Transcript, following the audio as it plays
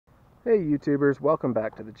Hey YouTubers, welcome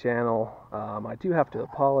back to the channel. I do have to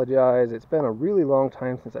apologize. It's been a really long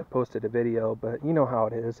time since I posted a video, but you know how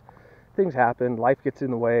it is. Things happen, life gets in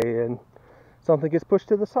the way, and something gets pushed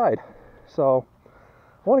to the side. So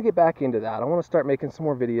I want to get back into that. I want to start making some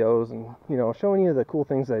more videos and, showing you the cool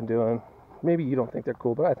things I'm doing. Maybe you don't think they're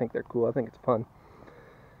cool, but I think they're cool. I think it's fun.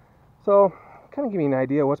 So, kind of give you an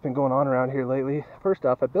idea of what's been going on around here lately. First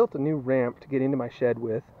off, I built a new ramp to get into my shed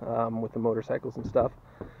with the motorcycles and stuff,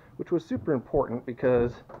 which was super important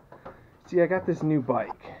because, see, I got this new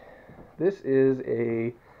bike. This is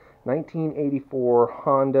a 1984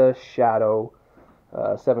 Honda Shadow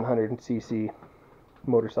 700cc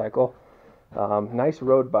motorcycle. Nice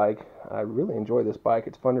road bike. I really enjoy this bike.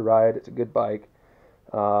 It's fun to ride. It's a good bike,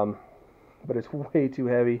 but it's way too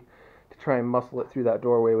heavy to try and muscle it through that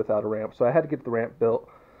doorway without a ramp. So I had to get the ramp built.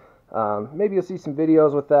 Maybe you'll see some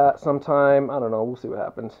videos with that sometime. I don't know. We'll see what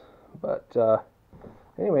happens. But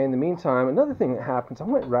anyway, in the meantime, another thing that happens, I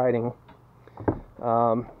went riding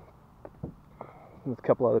with a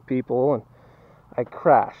couple other people, and I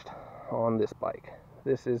crashed on this bike.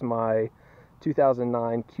 This is my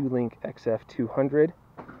 2009 Q-Link XF200.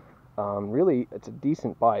 Really, it's a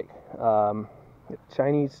decent bike.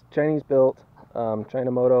 Chinese built,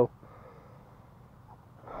 China Moto.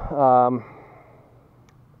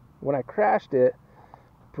 When I crashed it,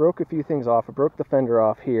 broke a few things off. I broke the fender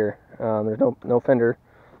off here. There's no fender.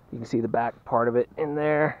 You can see the back part of it in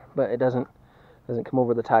there, but it doesn't come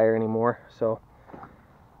over the tire anymore. So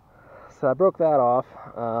I broke that off.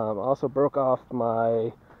 Also broke off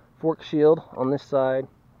my fork shield on this side,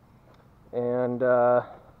 and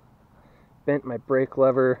bent my brake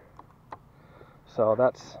lever. So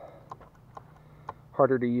that's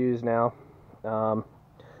harder to use now.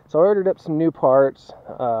 So I ordered up some new parts.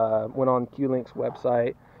 Went on Q-Link's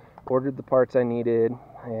website, ordered the parts I needed,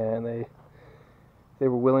 and they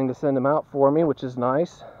were willing to send them out for me, which is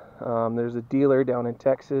nice. There's a dealer down in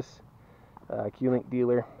Texas, Q-Link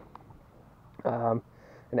dealer. And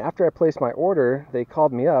after I placed my order, they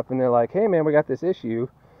called me up and they're like, "Hey man, we got this issue.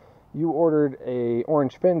 You ordered a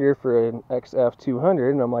orange fender for an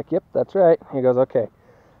XF200. And I'm like, "Yep, that's right." He goes, "Okay,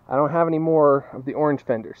 I don't have any more of the orange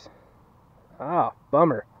fenders." Ah,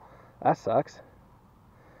 bummer. That sucks.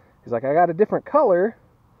 He's like, "I got a different color,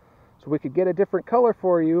 so we could get a different color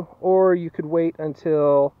for you, or you could wait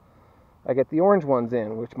until I get the orange ones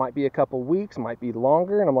in, which might be a couple weeks, might be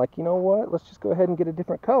longer." And I'm like, "You know what? Let's just go ahead and get a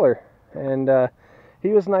different color." And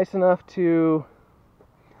he was nice enough to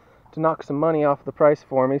knock some money off the price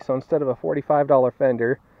for me. So instead of a $45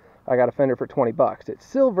 fender, I got a fender for 20 bucks. It's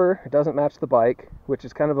silver. It doesn't match the bike, which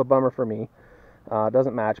is kind of a bummer for me. It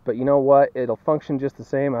doesn't match, but you know what? It'll function just the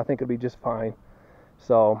same. I think it'll be just fine.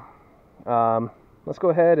 So let's go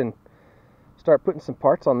ahead and start putting some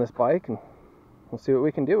parts on this bike, and we'll see what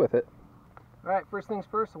we can do with it. All right, first things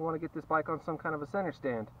first, I want to get this bike on some kind of a center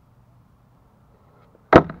stand.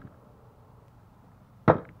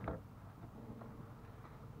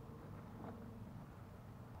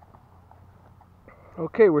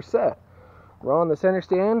 Okay, we're set. We're on the center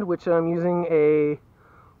stand, which I'm using a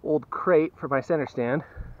old crate for my center stand.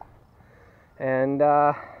 And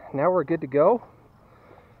now we're good to go.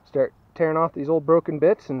 Start tearing off these old broken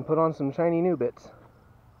bits and put on some shiny new bits.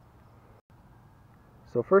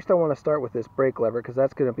 So first I want to start with this brake lever, because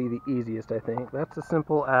that's going to be the easiest, I think. That's as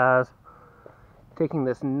simple as taking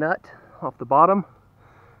this nut off the bottom.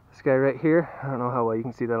 This guy right here. I don't know how well you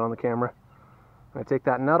can see that on the camera. I take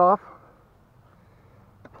that nut off,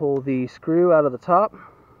 pull the screw out of the top,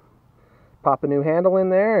 pop a new handle in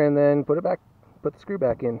there, and then put the screw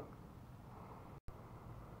back in.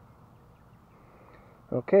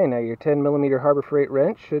 Okay, now your 10mm Harbor Freight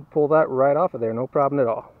wrench should pull that right off of there, no problem at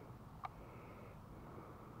all.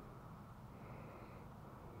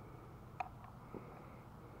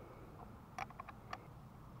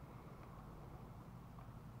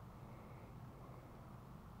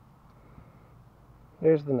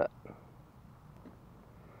 There's the nut.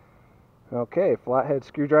 Okay, flathead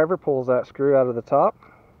screwdriver pulls that screw out of the top.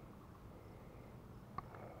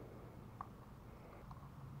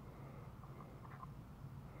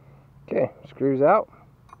 Okay, screws out.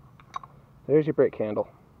 There's your brake handle.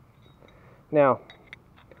 Now,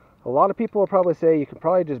 a lot of people will probably say you can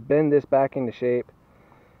probably just bend this back into shape.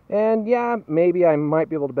 And yeah, maybe I might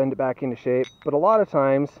be able to bend it back into shape, but a lot of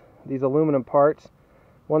times, these aluminum parts,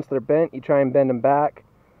 once they're bent, you try and bend them back.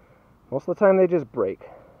 Most of the time they just break.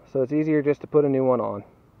 So it's easier just to put a new one on.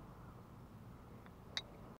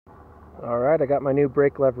 Alright, I got my new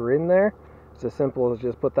brake lever in there. It's as simple as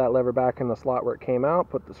just put that lever back in the slot where it came out,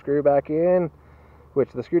 put the screw back in,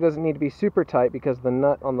 which the screw doesn't need to be super tight because the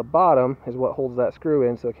nut on the bottom is what holds that screw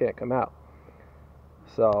in so it can't come out.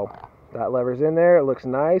 So that lever's in there. It looks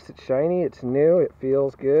nice, it's shiny, it's new, it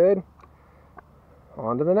feels good.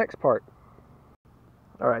 On to the next part.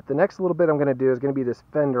 Alright, the next little bit I'm going to do is going to be this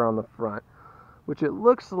fender on the front, which it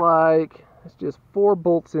looks like it's just 4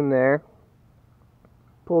 bolts in there.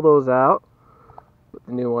 Pull those out, put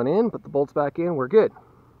the new one in, put the bolts back in, we're good.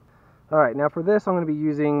 Alright, now for this I'm going to be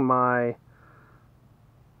using my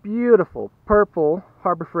beautiful purple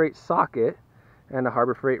Harbor Freight socket and a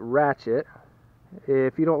Harbor Freight ratchet.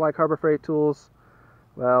 If you don't like Harbor Freight tools,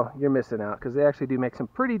 well, you're missing out, because they actually do make some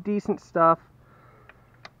pretty decent stuff.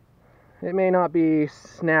 It may not be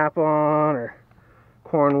Snap-on or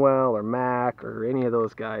Cornwell or Mac or any of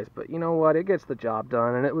those guys, but you know what, it gets the job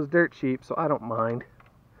done, and it was dirt cheap, so I don't mind.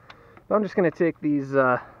 So I'm just going to take these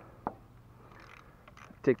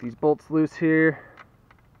bolts loose here.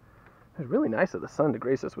 It's really nice of the sun to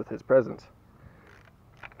grace us with his presence.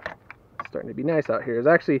 It's starting to be nice out here. It's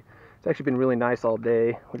actually been really nice all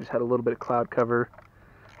day. We just had a little bit of cloud cover,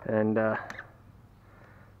 and it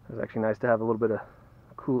was actually nice to have a little bit of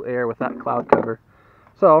cool air with that cloud cover.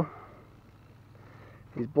 So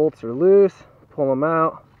these bolts are loose, pull them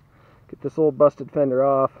out, get this old busted fender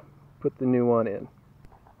off, put the new one in.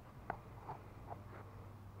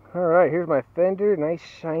 Alright, here's my fender, nice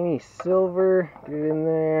shiny silver, get it in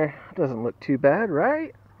there. Doesn't look too bad,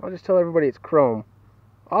 right? I'll just tell everybody it's chrome.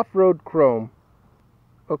 Off-road chrome.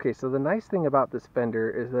 Okay, so the nice thing about this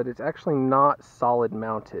fender is that it's actually not solid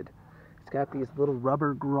mounted. It's got these little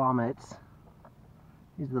rubber grommets.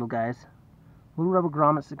 These little guys. Little rubber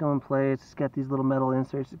grommets that go in place. It's got these little metal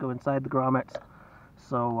inserts that go inside the grommets.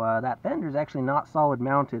 So that fender is actually not solid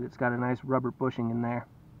mounted. It's got a nice rubber bushing in there.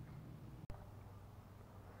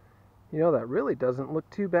 You know, that really doesn't look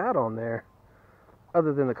too bad on there.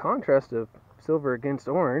 Other than the contrast of silver against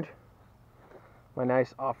orange. My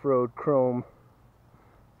nice off-road chrome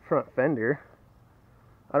front fender.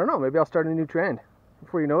 I don't know, maybe I'll start a new trend.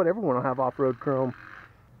 Before you know it, everyone will have off-road chrome.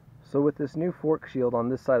 So with this new fork shield on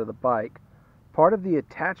this side of the bike, part of the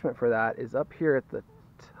attachment for that is up here at the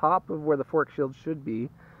top of where the fork shield should be.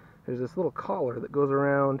 There's this little collar that goes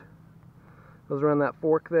around that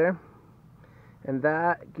fork there, and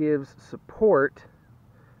that gives support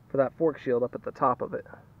for that fork shield up at the top of it.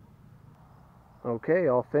 Okay,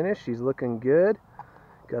 all finished. She's looking good.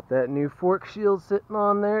 Got that new fork shield sitting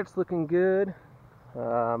on there. It's looking good.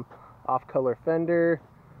 Off-color fender,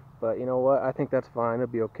 but you know what? I think that's fine. It'll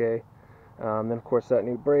be okay. Then of course that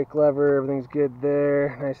new brake lever, everything's good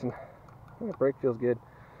there. Nice, and the brake feels good.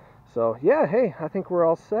 So yeah, hey, I think we're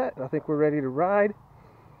all set. I think we're ready to ride.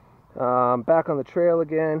 Back on the trail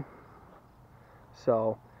again.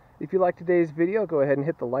 So if you liked today's video, go ahead and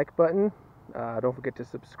hit the like button. Don't forget to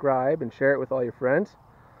subscribe and share it with all your friends.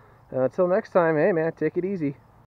 Until next time, hey man, take it easy.